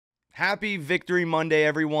Happy Victory Monday,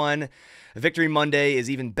 everyone. Victory Monday is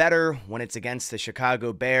even better when it's against the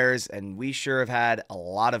Chicago Bears, and we sure have had a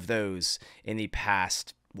lot of those in the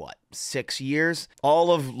past 6 years.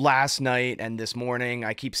 All of last night and this morning,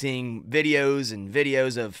 I keep seeing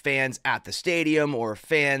videos of fans at the stadium or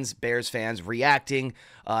Bears fans reacting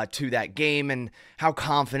to that game and how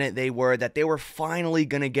confident they were that they were finally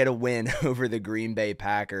going to get a win over the Green Bay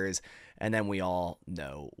Packers. And then we all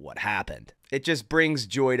know what happened. It just brings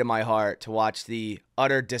joy to my heart to watch the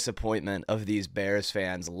utter disappointment of these Bears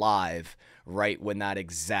fans live right when that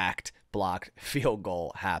exact blocked field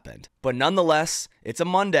goal happened. But nonetheless, it's a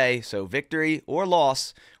Monday, so victory or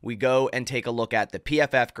loss, we go and take a look at the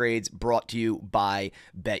PFF grades brought to you by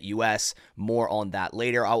BetUS. More on that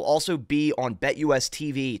later. I'll also be on BetUS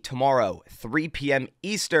TV tomorrow, 3 p.m.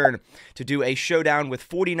 Eastern, to do a showdown with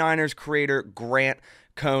 49ers creator Grant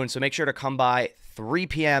Cohn. So make sure to come by 3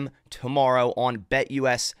 p.m. tomorrow on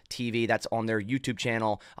BetUS TV. That's on their YouTube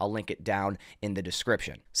channel. I'll link it down in the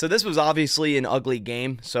description. So this was obviously an ugly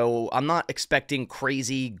game, so I'm not expecting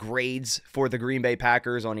crazy grades for the Green Bay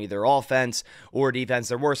Packers on either offense or defense.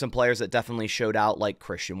 There were some players that definitely showed out, like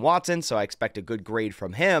Christian Watson, so I expect a good grade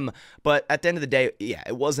from him. But at the end of the day, yeah,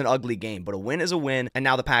 it was an ugly game, but a win is a win, and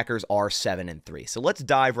now the Packers are 7-3. So let's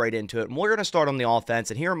dive right into it, and we're going to start on the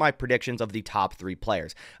offense, and here are my predictions of the top 3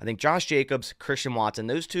 players. I think Josh Jacobs, Christian Watson,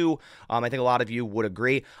 those two, I think a lot of you would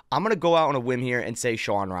agree. I'm going to go out on a whim here and say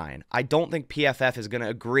Sean Ryan. I don't think PFF is going to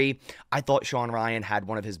agree. I thought Sean Ryan had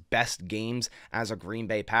one of his best games as a Green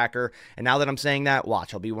Bay Packer, and now that I'm saying that,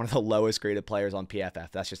 watch, I'll be one of the lowest graded players on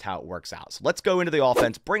PFF. That's just how it works out. So let's go into the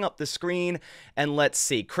offense, bring up the screen, and let's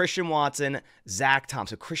see. Christian Watson, Zach Tom.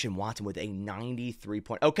 So Christian Watson with a 93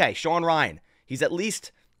 point. Okay, Sean Ryan, he's at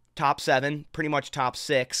least top 7, pretty much top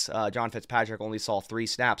 6. John Fitzpatrick only saw 3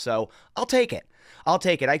 snaps, so I'll take it.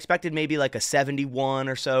 I expected maybe like a 71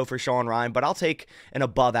 or so for Sean Ryan, but I'll take an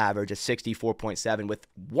above average at 64.7 with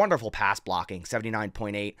wonderful pass blocking,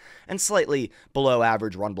 79.8, and slightly below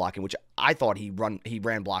average run blocking, which I thought he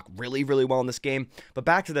ran block really, really well in this game. But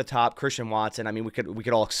back to the top, Christian Watson, I mean, we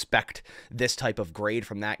could all expect this type of grade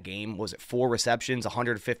from that game. Was it 4 receptions,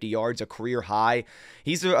 150 yards, a career high?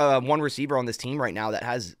 He's one receiver on this team right now that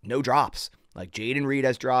has no drops. Like Jaden Reed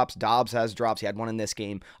has drops, Dobbs has drops. He had one in this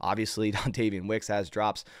game. Obviously, Dontavian Wicks has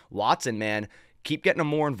drops. Watson, man, keep getting him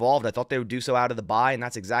more involved. I thought they would do so out of the bye, and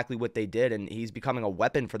that's exactly what they did, and he's becoming a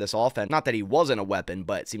weapon for this offense. Not that he wasn't a weapon,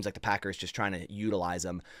 but it seems like the Packers just trying to utilize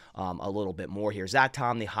him a little bit more here. Zach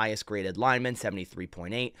Tom, the highest graded lineman,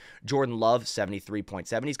 73.8. Jordan Love,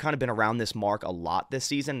 73.7. He's kind of been around this mark a lot this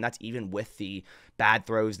season, and that's even with the bad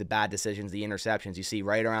throws, the bad decisions, the interceptions. You see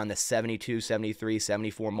right around the 72, 73,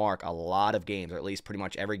 74 mark a lot of games, or at least pretty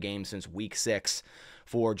much every game since week 6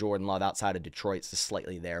 for Jordan Love outside of Detroit. It's just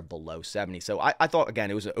slightly there below 70. So I thought,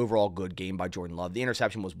 again, it was an overall good game by Jordan Love. The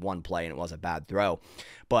interception was one play, and it was a bad throw.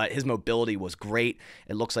 But his mobility was great.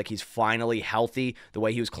 It looks like he's finally healthy. The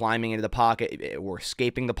way he was climbing into the pocket or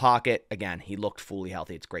escaping the pocket, again, he looked fully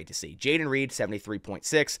healthy. It's great to see. Jaden Reed,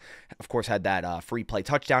 73.6. Of course, had that free play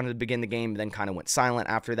touchdown at the beginning of the game, then kind of went silent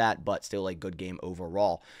after that, but still a good game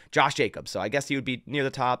overall. Josh Jacobs, so I guess he would be near the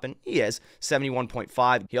top, and he is,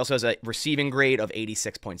 71.5. He also has a receiving grade of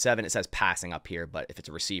 86.7. It says passing up here, but if it's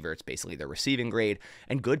a receiver, it's basically the receiving grade,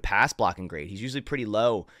 and good pass blocking grade. He's usually pretty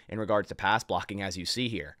low in regards to pass blocking, as you see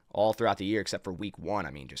here, all throughout the year except for week 1.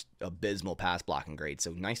 I mean, just abysmal pass blocking grade.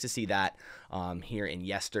 So nice to see that here in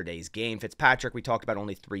yesterday's game. Fitzpatrick, we talked about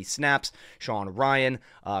only 3 snaps. Sean Ryan,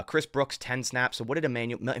 Chris Brooks, 10 snaps. So what did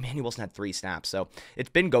Emmanuel Wilson had 3 snaps. So it's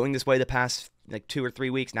been going this way the past like 2 or 3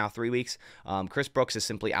 weeks, now 3 weeks. Chris Brooks is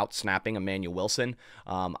simply out-snapping Emmanuel Wilson.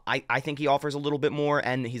 I think he offers a little bit more,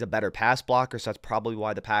 and he's a better pass blocker, so that's probably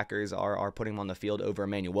why the Packers are putting him on the field over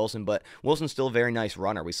Emmanuel Wilson. But Wilson's still a very nice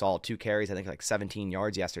runner. We saw 2 carries, I think like 17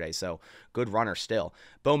 yards yesterday, so good runner still.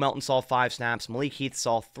 Bo Melton saw 5 snaps. Malik Heath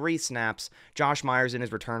saw 3 snaps. Josh Myers in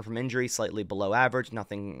his return from injury, slightly below average.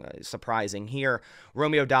 Nothing surprising here.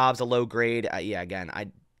 Romeo Doubs, a low grade. Yeah, again,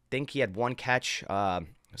 I think he had 1 catch.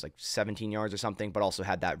 It was like 17 yards or something, but also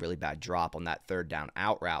had that really bad drop on that 3rd down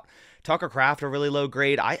out route. Tucker Kraft, a really low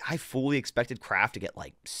grade. I fully expected Kraft to get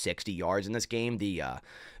like 60 yards in this game. The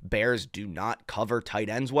Bears do not cover tight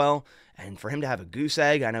ends well, and for him to have a goose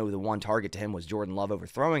egg, I know the one target to him was Jordan Love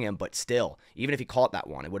overthrowing him, but still, even if he caught that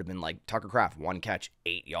one, it would have been like Tucker Kraft, 1 catch,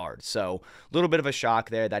 8 yards. So a little bit of a shock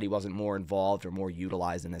there that he wasn't more involved or more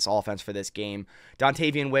utilized in this offense for this game.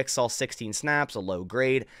 Dontavian Wicks saw 16 snaps, a low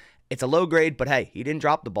grade. It's a low grade, but hey, he didn't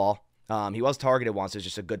drop the ball. He was targeted once. It was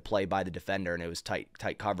just a good play by the defender, and it was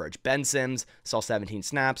tight coverage. Ben Sims saw 17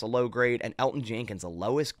 snaps, a low grade, and Elton Jenkins, the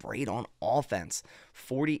lowest grade on offense,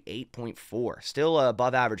 48.4. Still a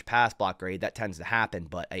above average pass block grade. That tends to happen,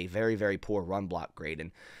 but a very, very poor run block grade.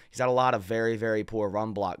 And he's had a lot of very, very poor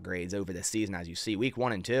run block grades over this season, as you see. Week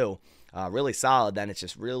 1 and 2, really solid. Then it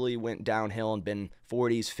just really went downhill and been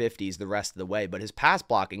 40s, 50s the rest of the way. But his pass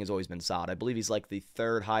blocking has always been solid. I believe he's like the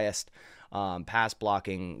 3rd highest pass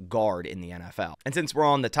blocking guard in the NFL. And since we're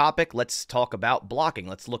on the topic, let's talk about blocking.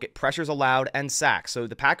 Let's look at pressures allowed and sacks. So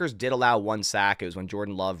the Packers did allow 1 sack. It was when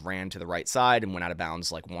Jordan Love ran to the right side and went out of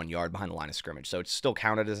bounds like 1 yard behind the line of scrimmage. So it's still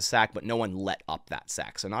counted as a sack, but no one let up that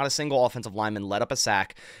sack. So not a single offensive lineman let up a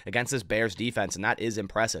sack against this Bears defense, and that is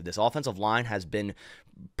impressive. This offensive line has been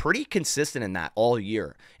pretty consistent in that all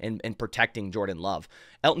year in protecting Jordan Love.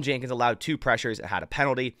 Elton Jenkins allowed 2 pressures. It had a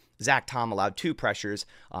penalty. Zach Tom allowed 2 pressures.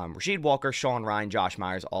 Rasheed Walker, Sean Ryan, Josh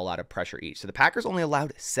Myers all out of pressure each. So the Packers only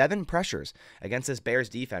allowed 7 pressures against this Bears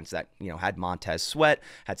defense that, had Montez Sweat,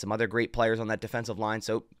 had some other great players on that defensive line.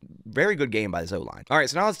 So very good game by this O-line. All right,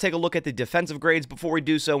 so now let's take a look at the defensive grades. Before we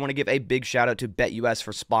do so, I want to give a big shout out to BetUS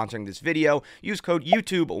for sponsoring this video. Use code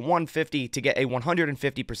YouTube150 to get a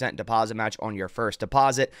 150% deposit match on your first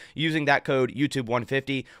deposit. Using that code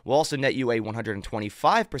YouTube150 will also net you a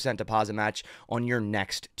 125% deposit match on your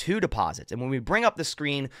next 2 deposits. And when we bring up the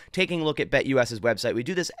screen, taking a look at BetUS's website, we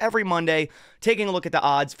do this every Monday, taking a look at the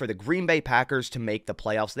odds for the Green Bay Packers to make the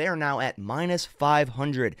playoffs. They are now at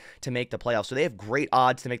 -500 to make the playoffs. So they have great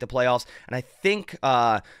odds to make the playoffs. And I think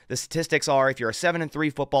the statistics are, if you're a 7-3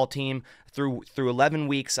 football team, through 11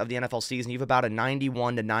 weeks of the NFL season, you have about a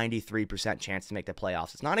 91 to 93% chance to make the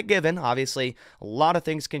playoffs. It's not a given. Obviously, a lot of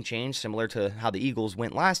things can change, similar to how the Eagles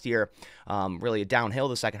went last year. Really a downhill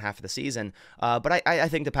the second half of the season. But I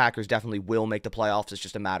think the Packers definitely will make the playoffs. It's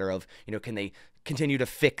just a matter of, can they continue to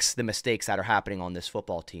fix the mistakes that are happening on this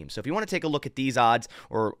football team. So if you want to take a look at these odds,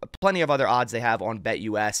 or plenty of other odds they have on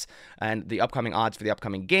BetUS and the upcoming odds for the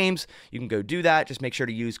upcoming games, you can go do that. Just make sure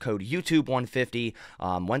to use code YouTube150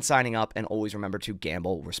 when signing up, and always remember to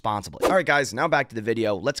gamble responsibly. All right, guys, now back to the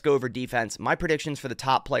video. Let's go over defense. My predictions for the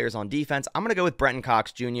top players on defense. I'm going to go with Brenton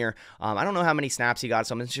Cox Jr. I don't know how many snaps he got,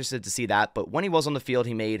 so I'm interested to see that. But when he was on the field,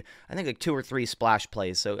 he made, I think, like 2 or 3 splash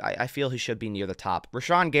plays. So I feel he should be near the top.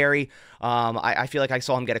 Rashawn Gary, I feel like I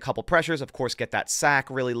saw him get a couple pressures, of course, get that sack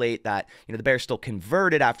really late that, the Bears still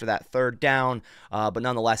converted after that 3rd down, but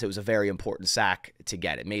nonetheless, it was a very important sack to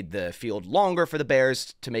get. It made the field longer for the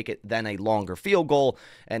Bears to make it then a longer field goal,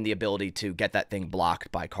 and the ability to get that thing blocked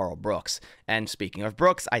by Carl Brooks. And speaking of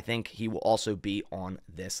Brooks, I think he will also be on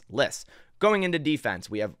this list. Going into defense,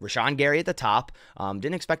 we have Rashawn Gary at the top.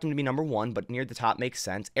 Didn't expect him to be number 1, but near the top makes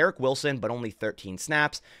sense. Eric Wilson, but only 13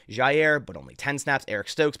 snaps. Jair, but only 10 snaps. Eric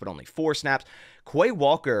Stokes, but only 4 snaps. Quay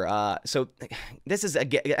Walker, so this is,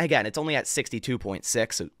 again, it's only at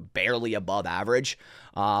 62.6, so barely above average.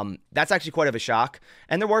 That's actually quite of a shock.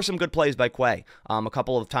 And there were some good plays by Quay. A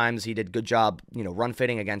couple of times he did a good job, run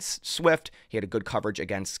fitting against Swift. He had a good coverage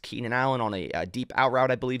against Keenan Allen on a deep out route,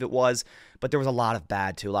 I believe it was. But there was a lot of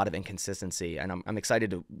bad, too, a lot of inconsistency. And I'm excited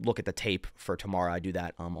to look at the tape for tomorrow. I do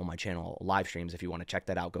that on my channel live streams. If you want to check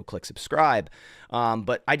that out, go click subscribe.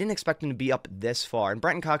 But I didn't expect him to be up this far. And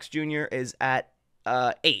Brenton Cox Jr. is at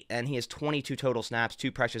 8, and he has 22 total snaps,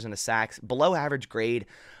 2 pressures and a sack, below average grade.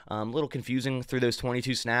 A little confusing through those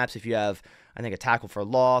 22 snaps. If you have, I think, a tackle for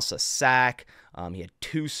loss, a sack, he had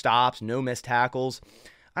 2 stops, no missed tackles.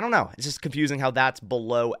 I don't know. It's just confusing how that's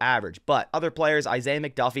below average. But other players, Isaiah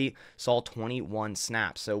McDuffie saw 21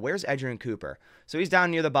 snaps. So where's Edgerrin Cooper? So he's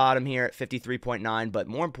down near the bottom here at 53.9, but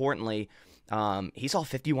more importantly, he saw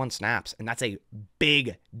 51 snaps, and that's a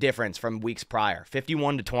big difference from weeks prior.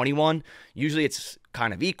 51 to 21, usually it's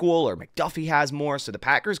kind of equal, or McDuffie has more, so the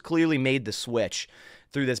Packers clearly made the switch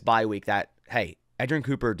through this bye week that, hey, Edgerrin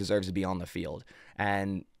Cooper deserves to be on the field,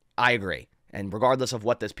 and I agree. And regardless of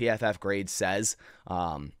what this PFF grade says,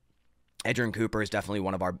 Edgerrin Cooper is definitely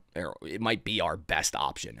one of our, or it might be our best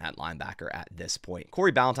option at linebacker at this point.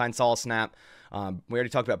 Corey Ballantyne saw a snap. We already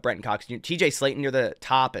talked about Brenton Cox. TJ Slayton near the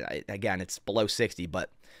top. Again, it's below 60,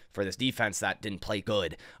 but for this defense that didn't play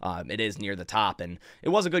good, it is near the top, and it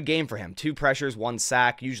was a good game for him. 2 pressures, 1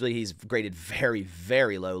 sack. Usually he's graded very,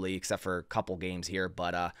 very lowly, except for a couple games here,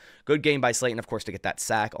 but good game by Slayton, of course, to get that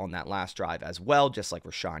sack on that last drive as well, just like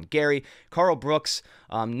Rashawn Gary. Carl Brooks,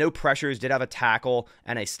 no pressures, did have a tackle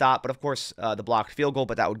and a stop, but of course, the blocked field goal,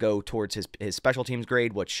 but that would go towards his special teams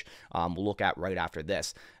grade, which we'll look at right after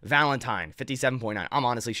this. Valentine, 57.9. I'm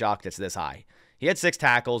honestly shocked it's this high. He had 6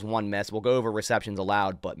 tackles, 1 miss. We'll go over receptions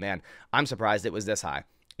allowed, but man, I'm surprised it was this high.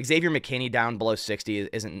 Xavier McKinney down below 60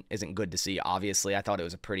 isn't good to see, obviously. I thought it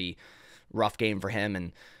was a pretty rough game for him,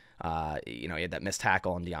 and he had that missed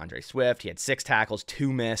tackle on DeAndre Swift. He had 6 tackles,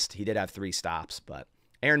 2 missed. He did have 3 stops, but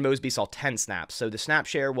Aaron Mosby saw 10 snaps. So the snap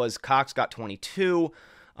share was Cox got 22,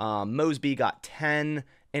 Mosby got 10,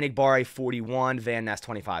 Enigbare 41, Van Ness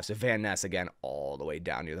 25. So Van Ness, again, all the way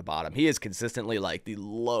down near the bottom. He is consistently like the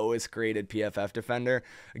lowest graded PFF defender.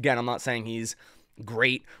 Again, I'm not saying he's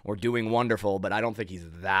great or doing wonderful, but I don't think he's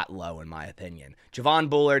that low in my opinion. Javon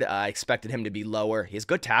Bullard, I expected him to be lower. He has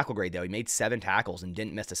good tackle grade though. He made 7 tackles and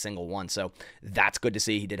didn't miss a single one, so that's good to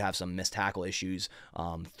see. He did have some missed tackle issues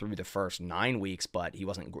through the first 9 weeks, but he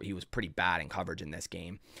was pretty bad in coverage in this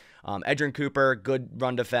game. Edgerrin Cooper, good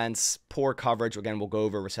run defense, poor coverage. Again, we'll go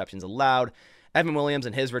over receptions allowed. Evan Williams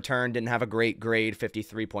in his return didn't have a great grade,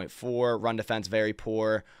 53.4. Run defense, very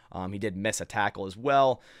poor. He did miss a tackle as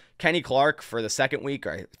well. Kenny Clark for the second week,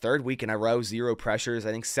 or third week in a row, 0 pressures.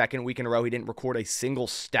 I think second week in a row, he didn't record a single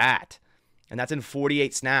stat. And that's in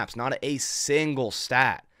 48 snaps, not a single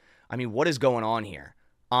stat. I mean, what is going on here?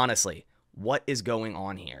 Honestly, what is going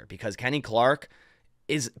on here? Because Kenny Clark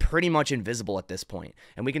is pretty much invisible at this point.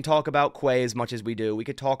 And we can talk about Quay as much as we do. We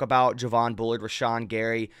could talk about Javon Bullard, Rashawn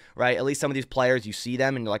Gary, right? At least some of these players, you see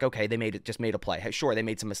them and you're like, okay, they just made a play. Hey, sure, they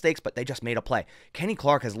made some mistakes, but they just made a play. Kenny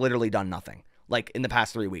Clark has literally done nothing. Like in the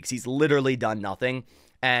past 3 weeks, he's literally done nothing.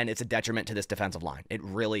 And it's a detriment to this defensive line. It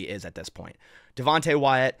really is at this point. Devontae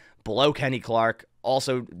Wyatt, below Kenny Clark,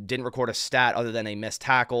 also didn't record a stat other than a missed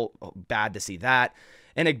tackle. Bad to see that.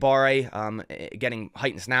 Enigbare getting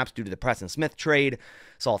heightened snaps due to the Preston Smith trade.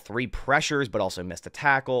 Saw 3 pressures, but also missed a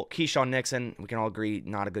tackle. Keyshawn Nixon, we can all agree,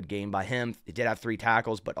 not a good game by him. He did have 3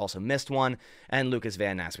 tackles, but also missed one. And Lucas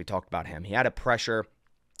Van Ness, we talked about him. He had a pressure.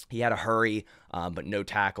 He had a hurry, but no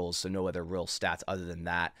tackles, so no other real stats other than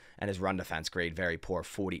that. And his run defense grade, very poor,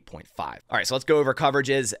 40.5. All right, so let's go over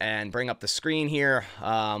coverages and bring up the screen here.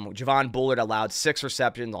 Javon Bullard allowed 6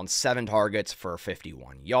 receptions on 7 targets for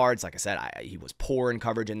 51 yards. Like I said, he was poor in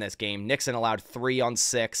coverage in this game. Nixon allowed 3 on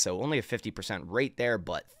 6, so only a 50% rate there,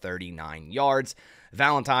 but 39 yards.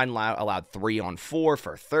 Valentine allowed 3 on 4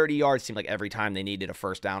 for 30 yards. Seemed like every time they needed a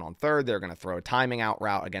first down on third, they were going to throw a timing out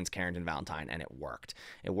route against Carrington Valentine, and it worked.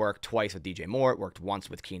 It worked twice with DJ Moore. It worked once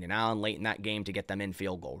with Keenan Allen late in that game to get them in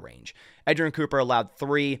field goal range. Edgerrin Cooper allowed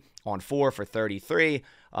 3 on 4 for 33.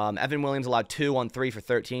 Evan Williams allowed 2 on 3 for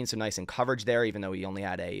 13, so nice in coverage there, even though he only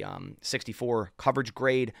had a 64 coverage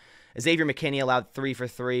grade. Xavier McKinney allowed 3 for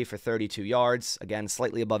 3 for 32 yards. Again,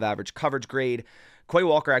 slightly above average coverage grade. Quay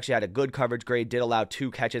Walker actually had a good coverage grade, did allow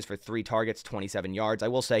 2 catches for 3 targets, 27 yards. I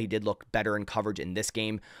will say he did look better in coverage in this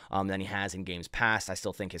game than he has in games past. I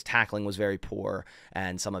still think his tackling was very poor,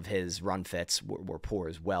 and some of his run fits were poor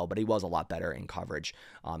as well, but he was a lot better in coverage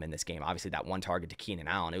in this game. Obviously, that 1 target to Keenan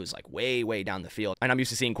Allen, it was like way, way down the field. And I'm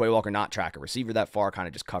used to seeing Quay Walker not track a receiver that far, kind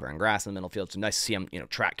of just covering grass in the middle field. So nice to see him,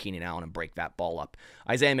 track Keenan Allen and break that ball up.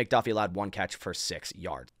 Isaiah McDuffie allowed 1 catch for 6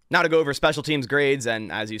 yards. Now to go over special teams grades,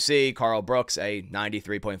 and as you see, Carl Brooks, a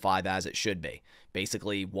 93.5 as it should be.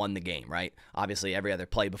 Basically won the game, right? Obviously, every other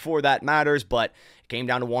play before that matters, but it came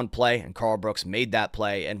down to 1 play, and Carl Brooks made that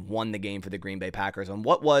play and won the game for the Green Bay Packers on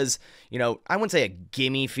what was, I wouldn't say a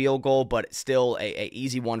gimme field goal, but still a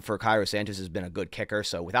easy one for Cairo Sanchez. Has been a good kicker,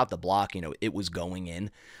 so without the block, it was going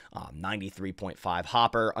in. 93.5.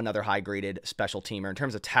 Hopper, another high-graded special teamer. In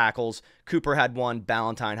terms of tackles, Cooper had 1,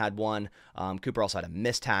 Ballantyne had 1. Cooper also had a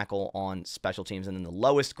missed tackle on special teams. And then the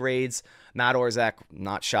lowest grades, Matt Orzech,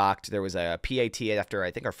 not shocked. There was a PAT after,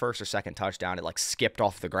 I think, our first or second touchdown. It, skipped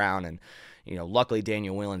off the ground. And, luckily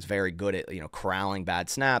Daniel Whelan's very good at, corralling bad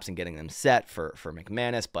snaps and getting them set for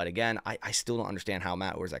McManus. But, again, I still don't understand how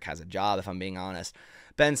Matt Orzech has a job, if I'm being honest.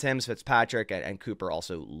 Ben Sims, Fitzpatrick, and Cooper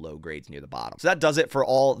also low grades near the bottom. So that does it for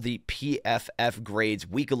all the PFF grades.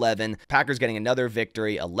 Week 11, Packers getting another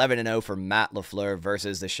victory, 11-0 for Matt LaFleur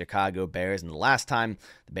versus the Chicago Bears. And the last time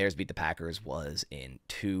the Bears beat the Packers was in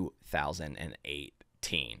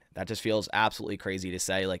 2018. That just feels absolutely crazy to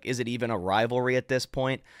say. Is it even a rivalry at this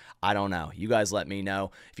point? I don't know. You guys let me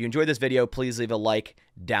know. If you enjoyed this video, please leave a like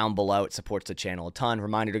down below. It supports the channel a ton.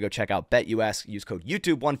 Reminder to go check out BetUS. Use code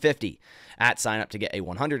YouTube150 at sign up to get a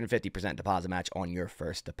 150% deposit match on your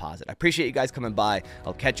first deposit. I appreciate you guys coming by.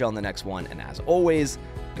 I'll catch you on the next one. And as always,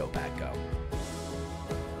 go Pack Go.